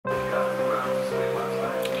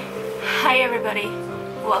Hi everybody,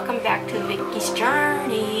 welcome back to Vicky's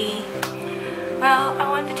journey. Well, I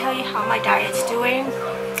wanted to tell you how my diet's doing.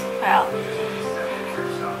 Well,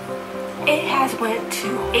 it has went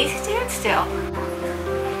to a standstill.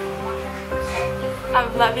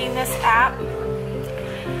 I'm loving this app.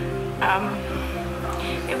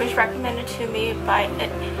 It was recommended to me by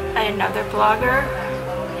another blogger,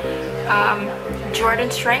 Jordan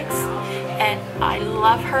Strengths, and I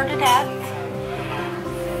love her to death.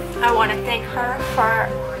 I want to thank her for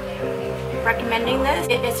recommending this.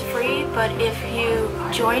 It is free, but if you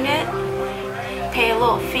join it, pay a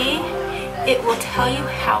little fee, it will tell you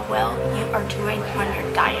how well you are doing on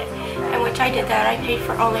your diet. And which I did that. I paid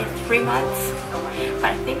for only 3 months,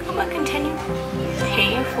 but I think I'm going to continue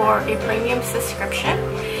paying for a premium subscription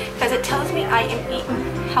because it tells me I am eating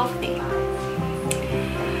healthy.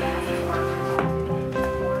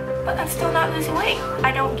 But I'm still not losing weight.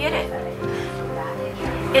 I don't get it.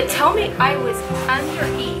 It told me I was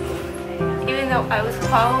under-eat, even though I was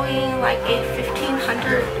following like a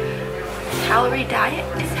 1,500 calorie diet.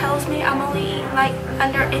 It tells me I'm only eating like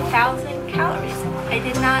under 1,000 calories. I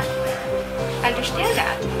did not understand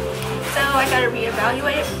that. So I gotta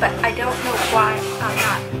reevaluate it, but I don't know why I'm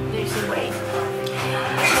not losing weight.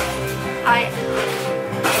 I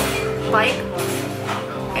like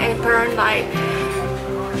and burn like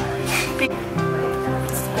big.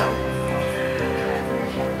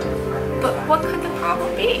 But what could the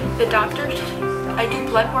problem be? The doctors, I do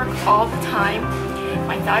blood work all the time.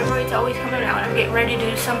 My thyroid's always coming out. I'm getting ready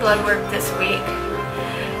to do some blood work this week.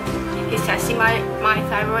 He's testing my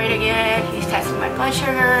thyroid again. He's testing my blood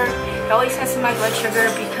sugar. He always testing my blood sugar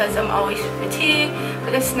because I'm always fatigued,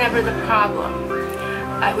 but that's never the problem.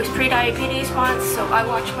 I was pre-diabetes once, so I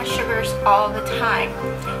watch my sugars all the time.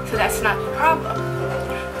 So that's not the problem.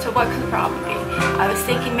 So what could the problem be? I was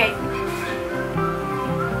thinking maybe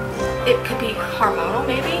it could be hormonal,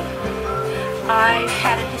 maybe. I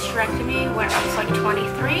had a hysterectomy when I was like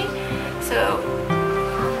 23, so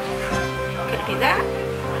could it be that?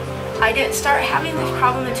 I didn't start having this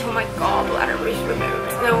problem until my gallbladder was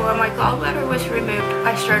removed. So when my gallbladder was removed,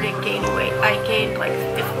 I started gaining weight. I gained like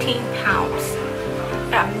 15 pounds.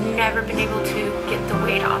 And I've never been able to get the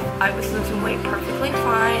weight off. I was losing weight perfectly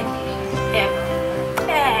fine, and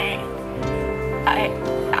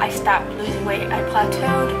I stopped losing weight. I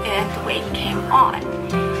plateaued and the weight came on.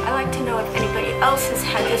 I'd like to know if anybody else has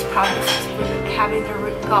had this problem with having their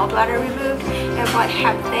gallbladder removed and what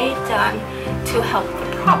have they done to help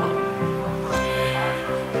the problem.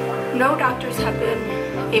 No doctors have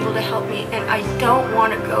been able to help me, and I don't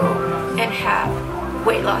want to go and have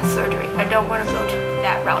weight loss surgery. I don't want to go to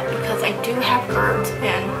that route because I do have GERD,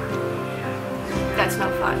 and that's no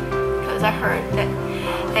fun because I heard that.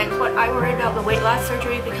 And what I worry about the weight loss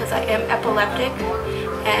surgery because I am epileptic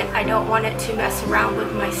and I don't want it to mess around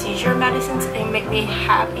with my seizure medicines and make me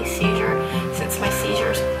have a seizure since my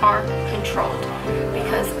seizures are controlled.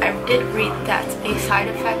 Because I did read that's a side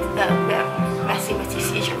effect of them messing with your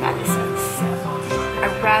seizure medicines.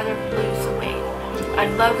 I'd rather lose the weight.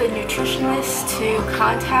 I'd love a nutritionist to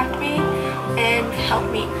contact me and help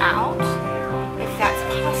me out if that's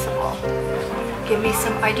possible. Give me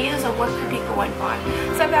some ideas of what could be going on.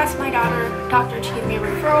 So I've asked my doctor to give me a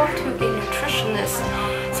referral to a nutritionist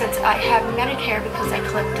since I have Medicare because I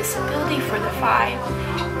collect disability for the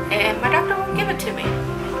 5, and my doctor won't give it to me.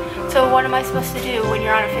 So what am I supposed to do when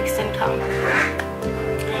you're on a fixed income?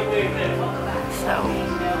 So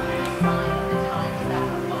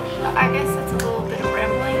I guess